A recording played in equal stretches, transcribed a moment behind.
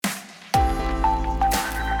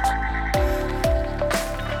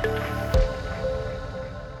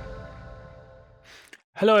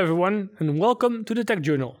Hello everyone and welcome to the Tech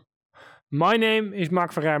Journal. My name is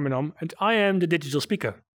Mark van Rijmenam and I am the digital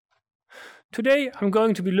speaker. Today I'm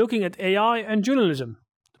going to be looking at AI and journalism,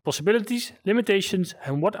 the possibilities, limitations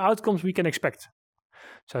and what outcomes we can expect.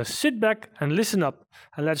 So sit back and listen up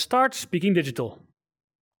and let's start speaking digital.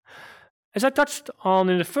 As I touched on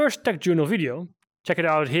in the first Tech Journal video, check it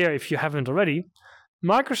out here if you haven't already,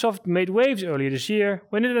 Microsoft made waves earlier this year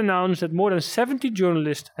when it announced that more than 70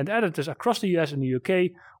 journalists and editors across the US and the UK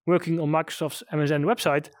working on Microsoft's MSN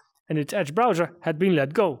website and its Edge browser had been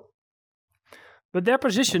let go. But their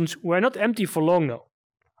positions were not empty for long now.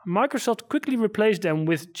 Microsoft quickly replaced them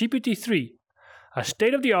with GPT-3, a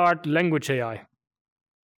state-of-the-art language AI.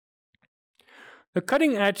 The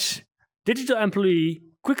cutting-edge digital employee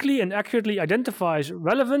quickly and accurately identifies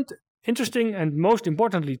relevant, interesting and most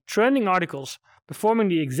importantly trending articles performing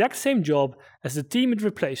the exact same job as the team it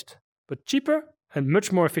replaced, but cheaper and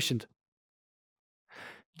much more efficient.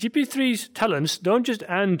 GPT-3's talents don't just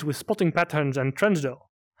end with spotting patterns and trends though.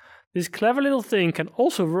 This clever little thing can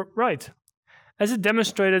also write, as it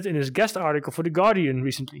demonstrated in his guest article for The Guardian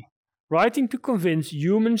recently, writing to convince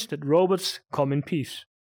humans that robots come in peace.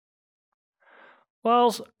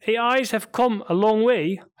 Whilst AIs have come a long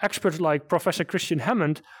way, experts like Professor Christian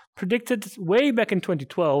Hammond predicted way back in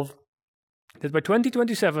 2012 that by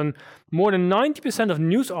 2027 more than 90% of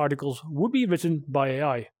news articles would be written by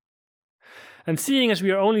AI. And seeing as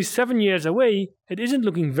we are only 7 years away, it isn't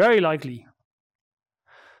looking very likely.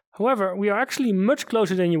 However, we are actually much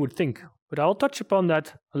closer than you would think, but I'll touch upon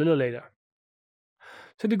that a little later.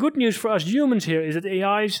 So the good news for us humans here is that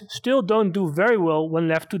AIs still don't do very well when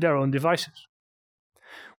left to their own devices.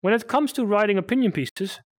 When it comes to writing opinion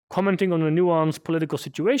pieces, commenting on a nuanced political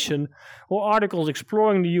situation, or articles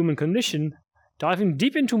exploring the human condition, diving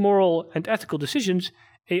deep into moral and ethical decisions,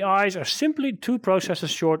 AIs are simply two processors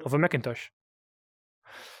short of a Macintosh.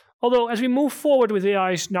 Although as we move forward with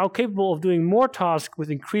AIs now capable of doing more tasks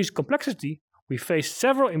with increased complexity, we face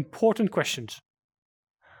several important questions.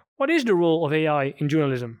 What is the role of AI in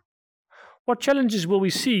journalism? What challenges will we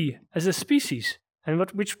see as a species, and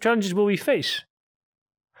which challenges will we face?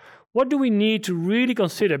 What do we need to really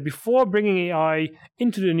consider before bringing AI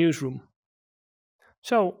into the newsroom?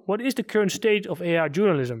 So, what is the current state of AI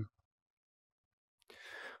journalism?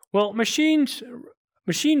 Well,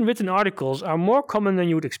 machine-written articles are more common than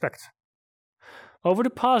you would expect. Over the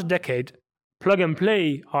past decade,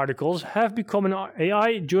 plug-and-play articles have become an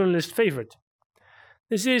AI journalist favorite.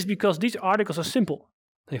 This is because these articles are simple.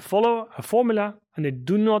 They follow a formula and they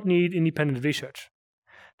do not need independent research.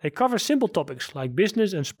 They cover simple topics like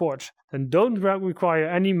business and sports and don't require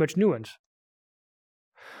any much nuance.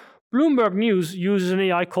 Bloomberg News uses an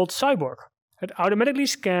AI called Cyborg. It automatically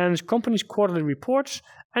scans companies' quarterly reports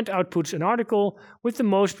and outputs an article with the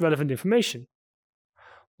most relevant information.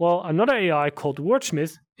 While another AI called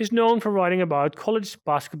Wordsmith is known for writing about college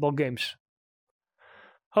basketball games.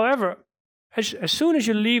 However, as soon as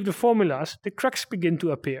you leave the formulas, the cracks begin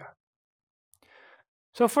to appear.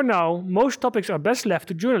 So for now, most topics are best left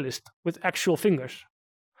to journalists with actual fingers.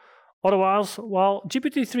 Otherwise, while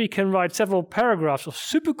GPT-3 can write several paragraphs of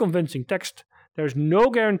super convincing text, there is no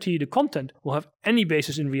guarantee the content will have any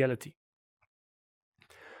basis in reality.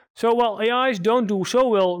 So while AIs don't do so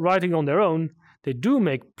well writing on their own, they do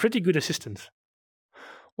make pretty good assistants.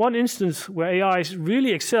 One instance where AIs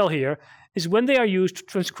really excel here is when they are used to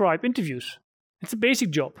transcribe interviews. It's a basic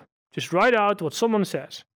job. Just write out what someone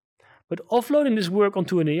says. But offloading this work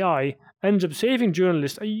onto an AI ends up saving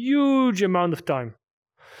journalists a huge amount of time.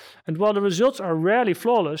 And while the results are rarely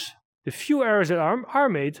flawless, the few errors that are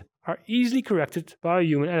made are easily corrected by a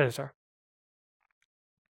human editor.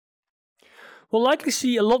 We'll likely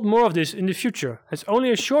see a lot more of this in the future, as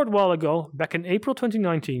only a short while ago, back in April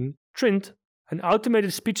 2019, Trint, an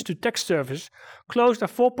automated speech-to-text service, closed a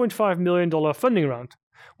 $4.5 million funding round,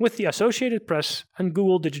 with the Associated Press and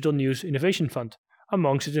Google Digital News Innovation Fund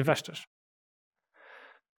amongst its investors.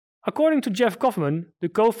 According to Jeff Kaufman, the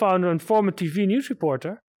co-founder and former TV news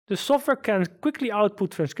reporter, the software can quickly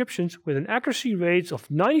output transcriptions with an accuracy rate of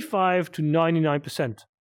 95 to 99%.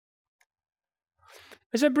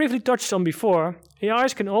 As I briefly touched on before,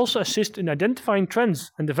 AIs can also assist in identifying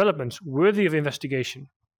trends and developments worthy of investigation.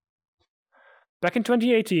 Back in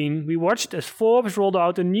 2018, we watched as Forbes rolled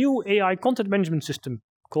out a new AI content management system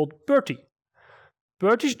called Bertie.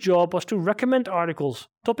 Bertie's job was to recommend articles,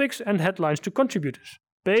 topics and headlines to contributors,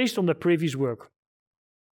 based on their previous work.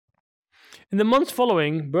 In the months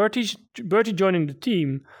following Bertie joining the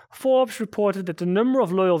team, Forbes reported that the number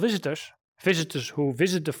of loyal visitors who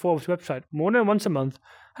visit the Forbes website more than once a month,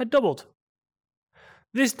 had doubled.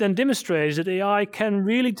 This then demonstrates that AI can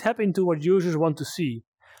really tap into what users want to see,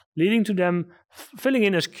 leading to them filling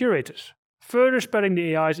in as curators, further spreading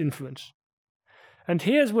the AI's influence. And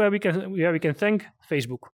here's where we can thank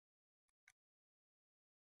Facebook.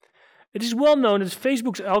 It is well known that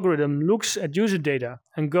Facebook's algorithm looks at user data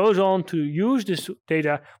and goes on to use this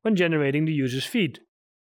data when generating the user's feed.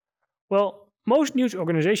 Well, most news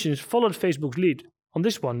organizations followed Facebook's lead on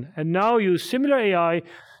this one and now use similar AI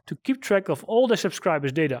to keep track of all their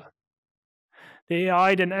subscribers' data. The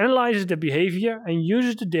AI then analyzes their behavior and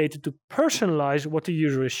uses the data to personalize what the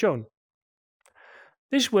user is shown.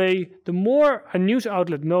 This way, the more a news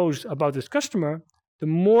outlet knows about its customer, the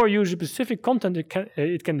more user-specific content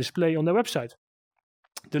it can display on their website,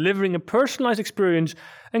 delivering a personalized experience,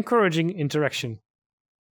 encouraging interaction.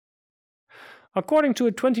 According to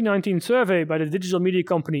a 2019 survey by the digital media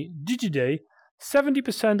company Digiday,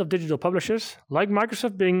 70% of digital publishers, like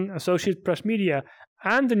Microsoft Bing, Associated Press Media,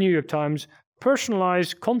 and the New York Times,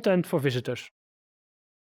 personalize content for visitors.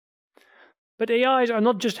 But AIs are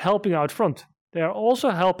not just helping out front. They are also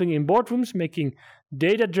helping in boardrooms making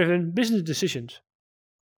data-driven business decisions.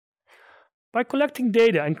 By collecting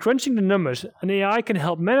data and crunching the numbers, an AI can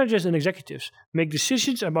help managers and executives make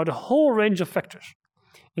decisions about a whole range of factors,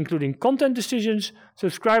 including content decisions,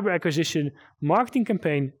 subscriber acquisition, marketing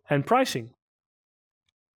campaign, and pricing.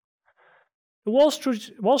 The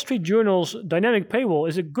Wall Street Journal's dynamic paywall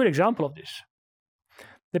is a good example of this.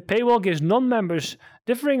 The paywall gives non-members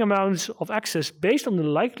differing amounts of access based on the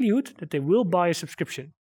likelihood that they will buy a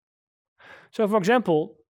subscription. So, for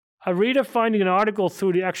example, a reader finding an article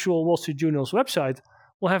through the actual Wall Street Journal's website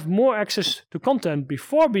will have more access to content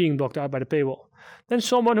before being blocked out by the paywall than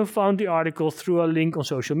someone who found the article through a link on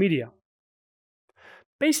social media.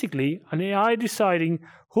 Basically, an AI deciding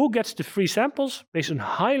who gets the free samples based on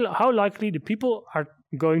how likely the people are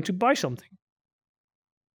going to buy something.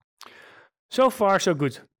 So far, so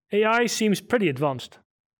good. AI seems pretty advanced.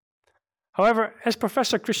 However, as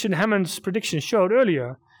Professor Christian Hammond's prediction showed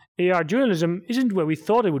earlier, AI journalism isn't where we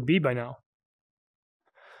thought it would be by now.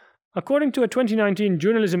 According to a 2019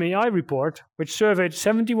 Journalism AI report, which surveyed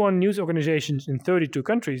 71 news organizations in 32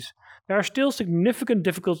 countries, there are still significant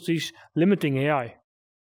difficulties limiting AI.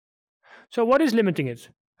 So what is limiting it?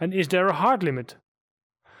 And is there a hard limit?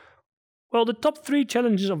 Well, the top 3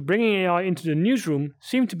 challenges of bringing AI into the newsroom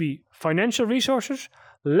seem to be financial resources,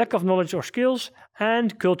 lack of knowledge or skills,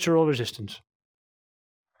 and cultural resistance.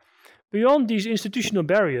 Beyond these institutional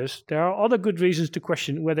barriers, there are other good reasons to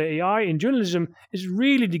question whether AI in journalism is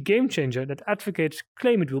really the game changer that advocates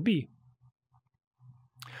claim it will be.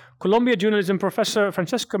 Columbia journalism professor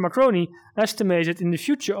Francesca Macroni estimates that in the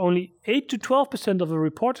future only 8 to 12% of a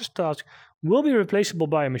reporter's task will be replaceable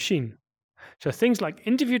by a machine. So things like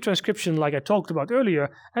interview transcription, like I talked about earlier,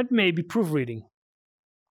 and maybe proofreading.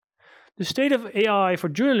 The state of AI for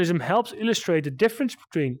journalism helps illustrate the difference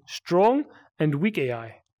between strong and weak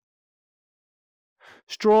AI.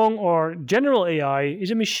 Strong or general AI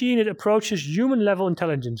is a machine that approaches human-level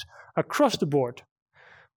intelligence across the board.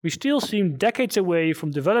 We still seem decades away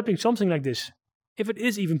from developing something like this, if it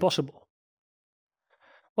is even possible.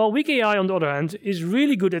 While weak AI, on the other hand, is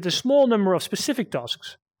really good at a small number of specific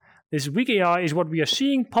tasks. This weak AI is what we are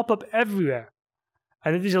seeing pop up everywhere,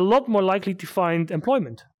 and it is a lot more likely to find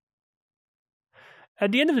employment.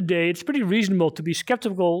 At the end of the day, it's pretty reasonable to be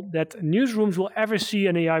skeptical that newsrooms will ever see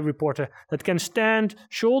an AI reporter that can stand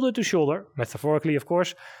shoulder to shoulder, metaphorically of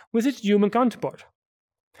course, with its human counterpart.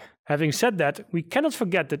 Having said that, we cannot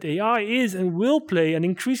forget that AI is and will play an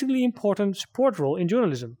increasingly important support role in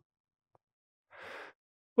journalism.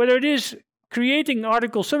 Whether it is creating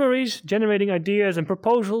article summaries, generating ideas and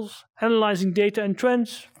proposals, analyzing data and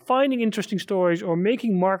trends, finding interesting stories, or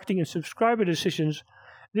making marketing and subscriber decisions,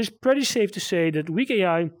 it is pretty safe to say that weak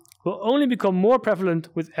AI will only become more prevalent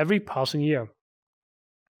with every passing year.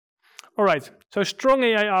 Alright, so strong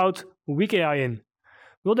AI out, weak AI in.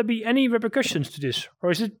 Will there be any repercussions to this,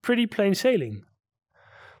 or is it pretty plain sailing?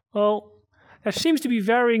 Well, there seems to be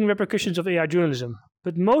varying repercussions of AI journalism,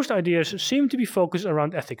 but most ideas seem to be focused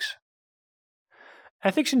around ethics.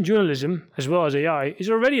 Ethics in journalism, as well as AI, is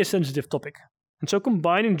already a sensitive topic, and so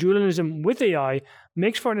combining journalism with AI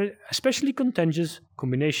makes for an especially contentious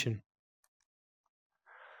combination.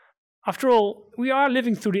 After all, we are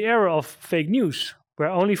living through the era of fake news, where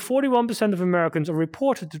only 41% of Americans are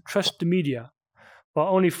reported to trust the media, while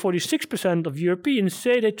only 46% of Europeans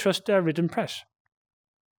say they trust their written press.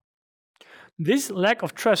 This lack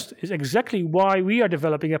of trust is exactly why we are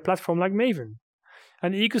developing a platform like Maven,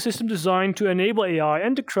 an ecosystem designed to enable AI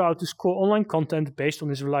and the crowd to score online content based on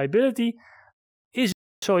its reliability is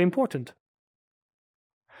so important.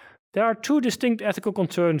 There are 2 distinct ethical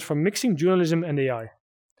concerns from mixing journalism and AI.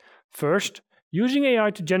 First, using AI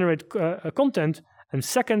to generate content, and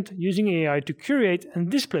second, using AI to curate and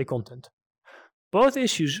display content. Both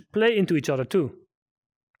issues play into each other too.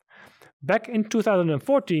 Back in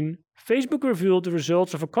 2014, Facebook revealed the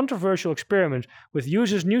results of a controversial experiment with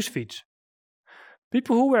users' newsfeeds.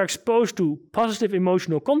 People who were exposed to positive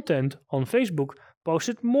emotional content on Facebook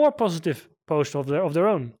posted more positive posts of their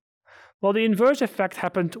own, while the inverse effect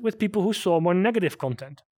happened with people who saw more negative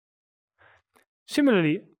content.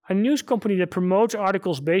 Similarly, a news company that promotes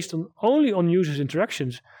articles based only on users'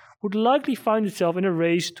 interactions would likely find itself in a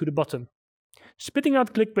race to the bottom, spitting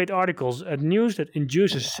out clickbait articles and news that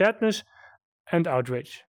induces sadness and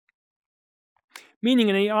outrage. Meaning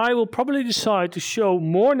an AI will probably decide to show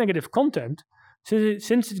more negative content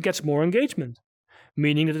since it gets more engagement,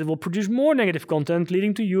 meaning that it will produce more negative content,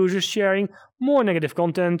 leading to users sharing more negative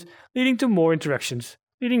content, leading to more interactions,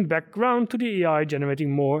 leading back around to the AI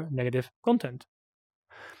generating more negative content,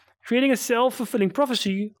 creating a self-fulfilling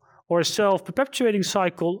prophecy or a self-perpetuating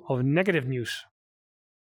cycle of negative news.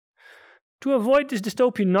 To avoid this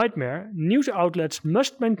dystopian nightmare, news outlets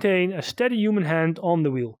must maintain a steady human hand on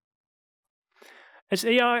the wheel.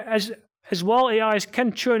 As while AIs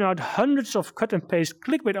can churn out hundreds of cut-and-paste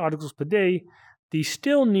clickbait articles per day, these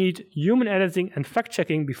still need human editing and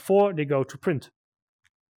fact-checking before they go to print.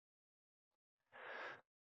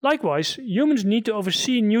 Likewise, humans need to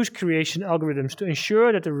oversee news creation algorithms to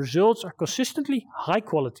ensure that the results are consistently high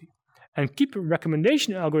quality and keep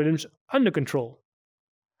recommendation algorithms under control.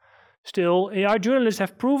 Still, AI journalists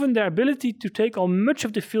have proven their ability to take on much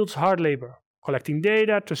of the field's hard labor, collecting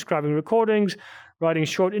data, transcribing recordings, writing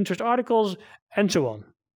short interest articles, and so on.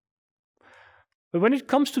 But when it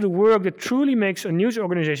comes to the work that truly makes a news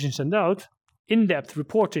organization stand out, in-depth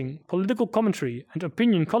reporting, political commentary, and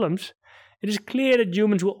opinion columns, it is clear that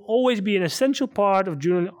humans will always be an essential part of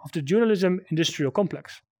the journalism industrial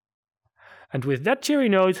complex. And with that cheery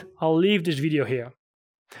note, I'll leave this video here.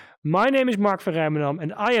 My name is Mark van Rijmenam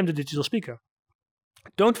and I am the Digital Speaker.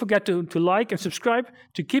 Don't forget to like and subscribe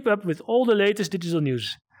to keep up with all the latest digital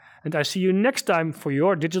news. And I see you next time for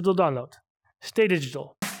your digital download. Stay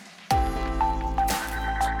digital.